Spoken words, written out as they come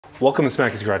Welcome to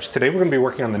Smacky's Garage. Today we're going to be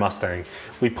working on the Mustang.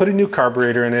 We put a new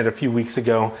carburetor in it a few weeks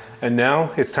ago, and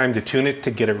now it's time to tune it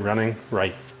to get it running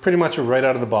right. Pretty much right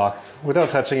out of the box, without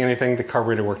touching anything, the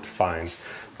carburetor worked fine.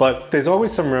 But there's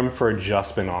always some room for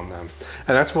adjustment on them,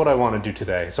 and that's what I want to do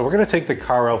today. So we're going to take the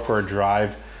car out for a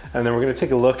drive, and then we're going to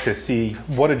take a look to see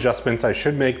what adjustments I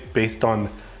should make based on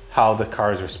how the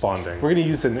car is responding. We're going to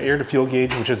use an air-to-fuel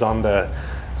gauge, which is on the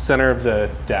center of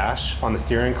the dash on the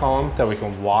steering column, that we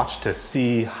can watch to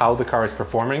see how the car is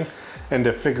performing and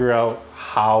to figure out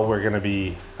how we're going to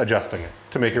be adjusting it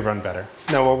to make it run better.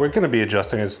 Now, what we're going to be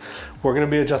adjusting is we're going to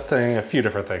be adjusting a few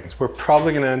different things. We're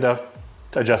probably going to end up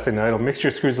adjusting the idle mixture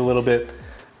screws a little bit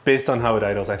based on how it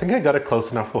idles. I think I got it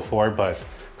close enough before, but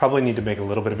probably need to make a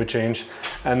little bit of a change.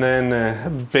 And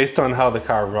then based on how the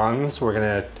car runs, we're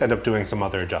going to end up doing some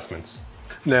other adjustments.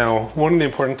 Now, one of the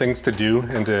important things to do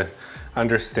and to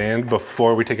understand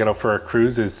before we take it out for our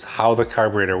cruise is how the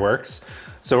carburetor works.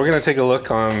 So we're going to take a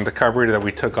look on the carburetor that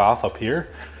we took off up here.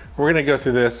 We're going to go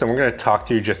through this and we're going to talk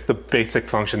through just the basic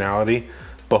functionality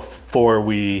before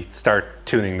we start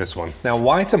tuning this one. Now,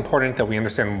 why it's important that we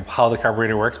understand how the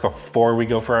carburetor works before we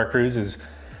go for our cruise is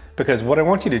because what I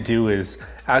want you to do is,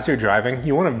 as you're driving,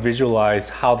 you want to visualize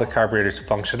how the carburetor is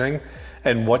functioning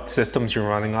and what systems you're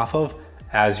running off of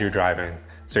as you're driving.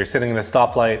 So you're sitting in a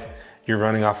stoplight, you're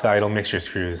running off the idle mixture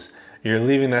screws. You're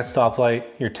leaving that stoplight,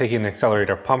 you're taking an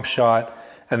accelerator pump shot,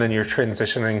 and then you're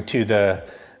transitioning to the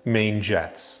main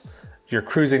jets. You're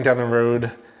cruising down the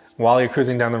road. While you're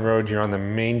cruising down the road, you're on the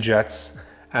main jets,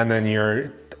 and then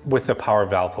you're with the power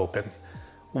valve open.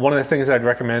 One of the things I'd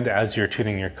recommend as you're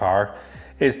tuning your car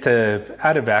is to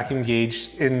add a vacuum gauge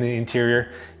in the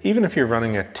interior. Even if you're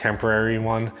running a temporary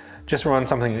one, just run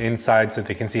something inside so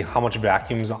they can see how much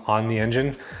vacuum's on the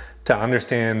engine to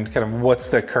understand kind of what's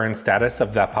the current status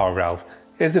of that power valve.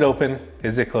 Is it open?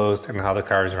 Is it closed? And how the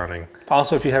car is running.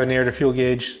 Also, if you have an air-to-fuel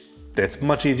gauge, it's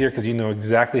much easier because you know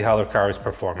exactly how the car is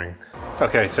performing.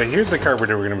 Okay, so here's the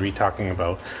carburetor we're going to be talking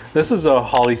about. This is a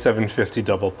Holley 750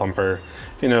 double pumper.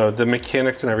 You know, the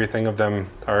mechanics and everything of them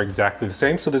are exactly the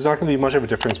same, so there's not going to be much of a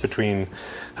difference between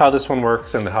how this one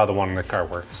works and how the one in the car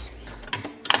works.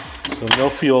 So no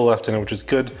fuel left in it, which is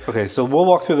good. Okay, so we'll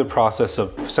walk through the process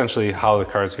of essentially how the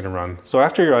car is going to run. So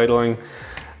after you're idling,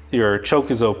 your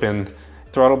choke is open,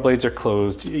 throttle blades are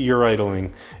closed, you're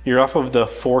idling. You're off of the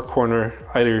 4-corner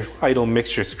idle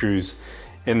mixture screws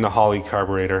in the Holley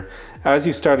carburetor. As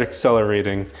you start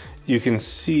accelerating, you can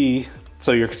see,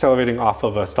 so you're accelerating off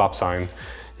of a stop sign.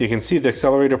 You can see the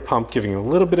accelerator pump giving a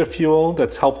little bit of fuel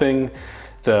that's helping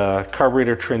the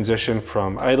carburetor transition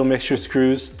from idle mixture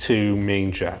screws to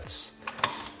main jets.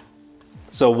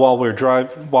 So while we're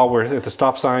at the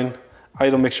stop sign,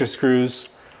 idle mixture screws,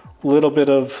 little bit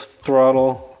of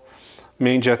throttle,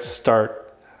 main jets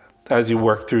start as you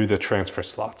work through the transfer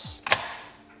slots.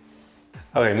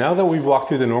 Okay, now that we've walked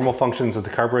through the normal functions of the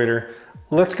carburetor,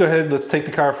 let's go ahead, let's take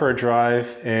the car for a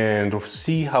drive and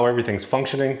see how everything's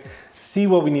functioning, see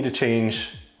what we need to change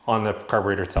on the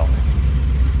carburetor itself.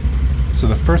 So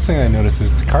the first thing I noticed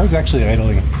is the car's actually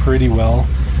idling pretty well.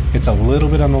 It's a little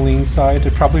bit on the lean side.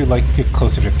 I'd probably like to get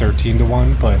closer to 13 to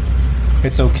 1, but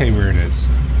it's okay where it is.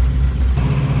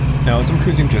 Now, as I'm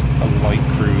cruising just a light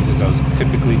cruise, as I was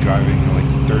typically driving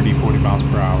like 30, 40 miles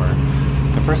per hour,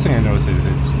 the first thing I noticed is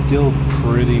it's still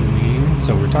pretty lean.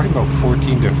 So we're talking about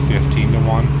 14 to 15 to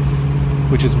 1,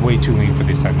 which is way too lean for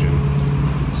this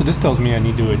engine. So this tells me I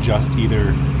need to adjust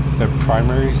either the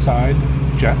primary side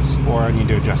jets or I need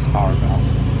to adjust the power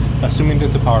valve. Assuming that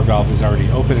the power valve is already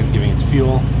open and giving its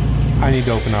fuel, I need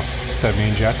to open up the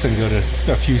main jets and go to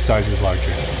a few sizes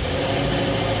larger.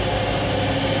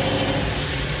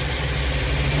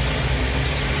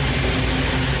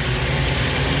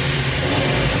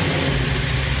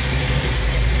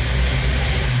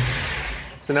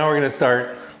 So now we're going to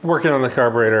start working on the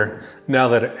carburetor now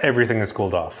that everything is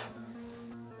cooled off.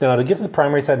 Now, to get to the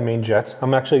primary side main jets,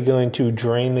 I'm actually going to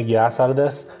drain the gas out of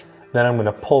this. Then I'm going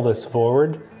to pull this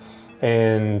forward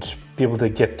and be able to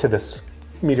get to this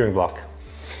metering block.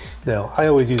 Now, I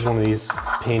always use one of these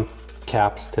paint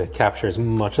caps to capture as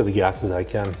much of the gas as I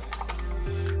can.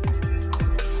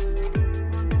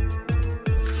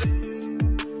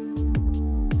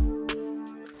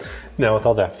 Now, with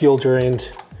all that fuel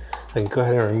drained, I can go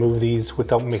ahead and remove these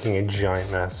without making a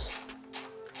giant mess.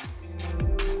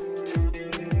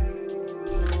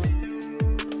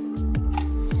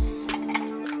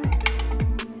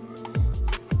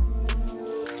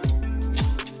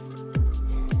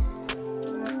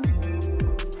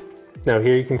 Now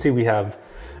here you can see we have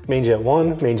main jet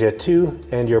 1, main jet 2,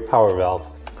 and your power valve.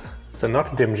 So not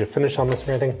to damage the finish on this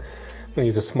or anything, I'm going to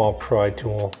use a small pry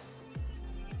tool.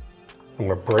 I'm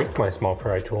gonna break my small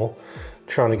pry tool,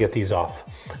 trying to get these off.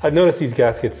 I've noticed these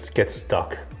gaskets get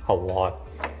stuck a lot.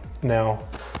 Now,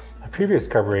 my previous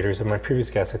carburetors and my previous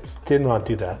gaskets did not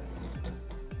do that.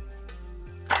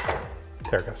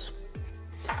 There it goes.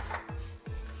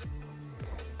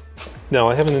 Now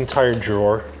I have an entire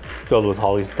drawer filled with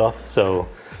Holley stuff. So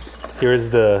here's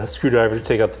the screwdriver to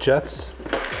take out the jets,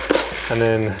 and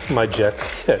then my jet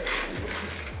kit.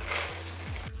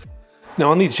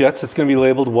 Now on these jets, it's gonna be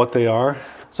labeled what they are.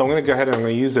 So I'm gonna go ahead and I'm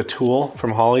gonna use a tool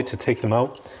from Holley to take them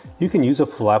out. You can use a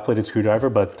flat bladed screwdriver,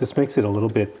 but this makes it a little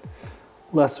bit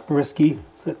less risky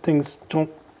so that things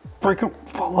don't break up,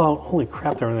 fall out. Holy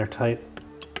crap, they're in there tight.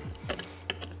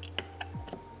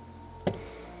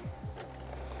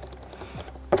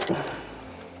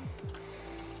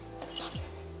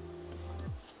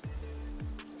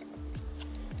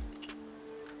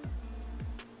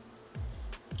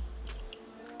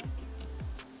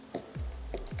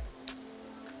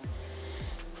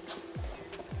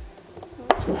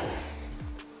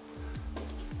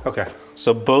 Okay,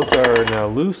 so both are now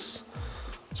loose.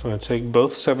 So I'm gonna take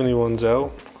both 71s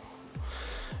out.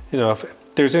 You know, if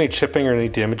there's any chipping or any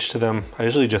damage to them, I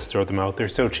usually just throw them out. They're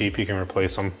so cheap, you can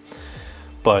replace them.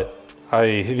 But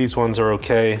these ones are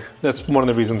okay. That's one of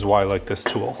the reasons why I like this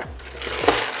tool.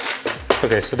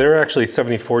 Okay, so there are actually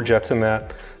 74 jets in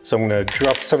that. So I'm gonna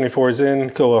drop the 74s in,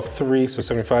 go up 3, so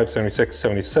 75, 76,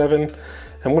 77.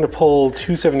 I'm gonna pull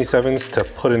 2 77s to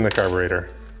put in the carburetor.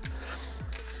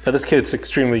 Now this kit's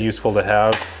extremely useful to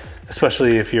have,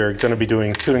 especially if you're gonna be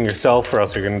doing tuning yourself, or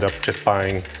else you're gonna end up just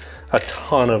buying a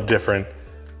ton of different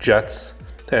jets.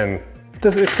 And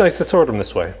it's nice to sort them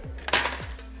this way.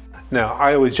 Now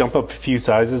I always jump up a few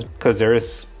sizes because there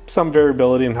is some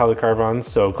variability in how the car runs.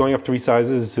 So going up 3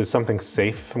 sizes is something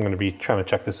safe if I'm gonna be trying to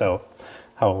check this out,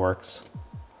 how it works.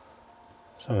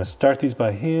 So I'm gonna start these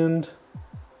by hand.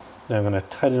 Then I'm gonna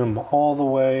tighten them all the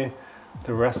way,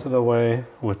 the rest of the way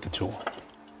with the tool.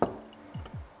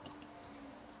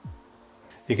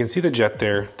 You can see the jet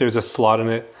there. There's a slot in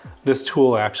it. This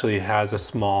tool actually has a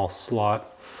small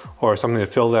slot or something to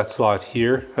fill that slot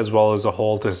here, as well as a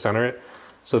hole to center it.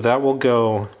 So that will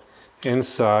go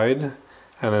inside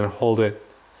and then hold it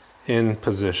in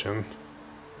position.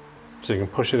 So you can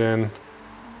push it in,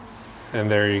 and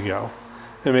there you go.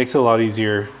 It makes it a lot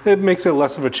easier. It makes it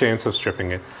less of a chance of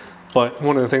stripping it. But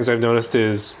one of the things I've noticed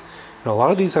is, a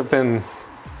lot of these have been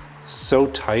so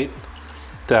tight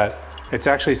that it's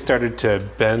actually started to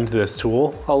bend this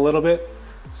tool a little bit.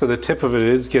 So the tip of it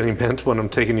is getting bent when I'm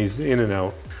taking these in and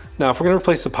out. Now, if we're gonna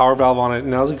replace the power valve on it,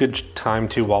 now's a good time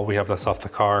to, while we have this off the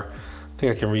car. I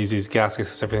think I can reuse these gaskets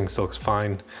because everything still looks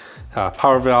fine.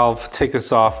 Power valve, take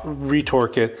this off,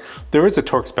 retorque it. There is a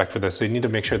torque spec for this, so you need to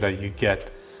make sure that you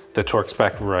get the torque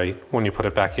spec right when you put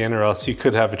it back in, or else you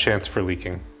could have a chance for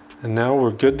leaking. And now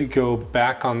we're good to go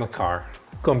back on the car.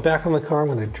 Going back on the car, I'm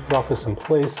gonna drop this in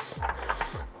place.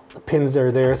 The pins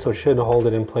are there, so it should hold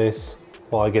it in place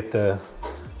while I get the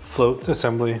float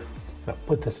assembly. I'll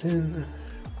put this in.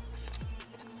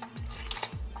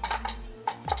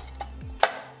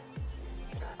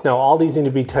 Now all these need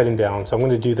to be tightened down, so I'm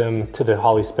going to do them to the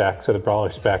Holley specs or the Brawler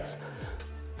specs.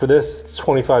 For this, it's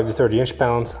 25 to 30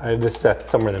 inch-pounds. I have this set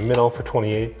somewhere in the middle for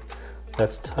 28.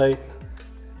 That's tight.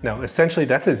 Now essentially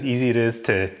that's as easy it is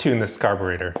to tune this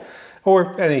carburetor,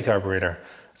 or any carburetor.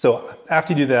 So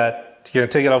after you do that, you're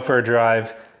gonna take it out for a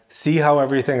drive, see how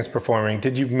everything is performing.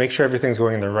 Did you make sure everything's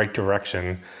going in the right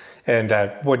direction and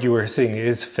that what you were seeing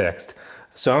is fixed?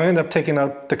 So I'm gonna end up taking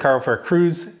out the car for a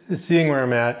cruise, seeing where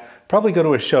I'm at, probably go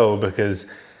to a show because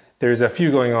there's a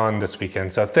few going on this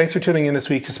weekend. So thanks for tuning in this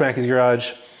week to Smaky's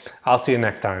Garage. I'll see you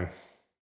next time.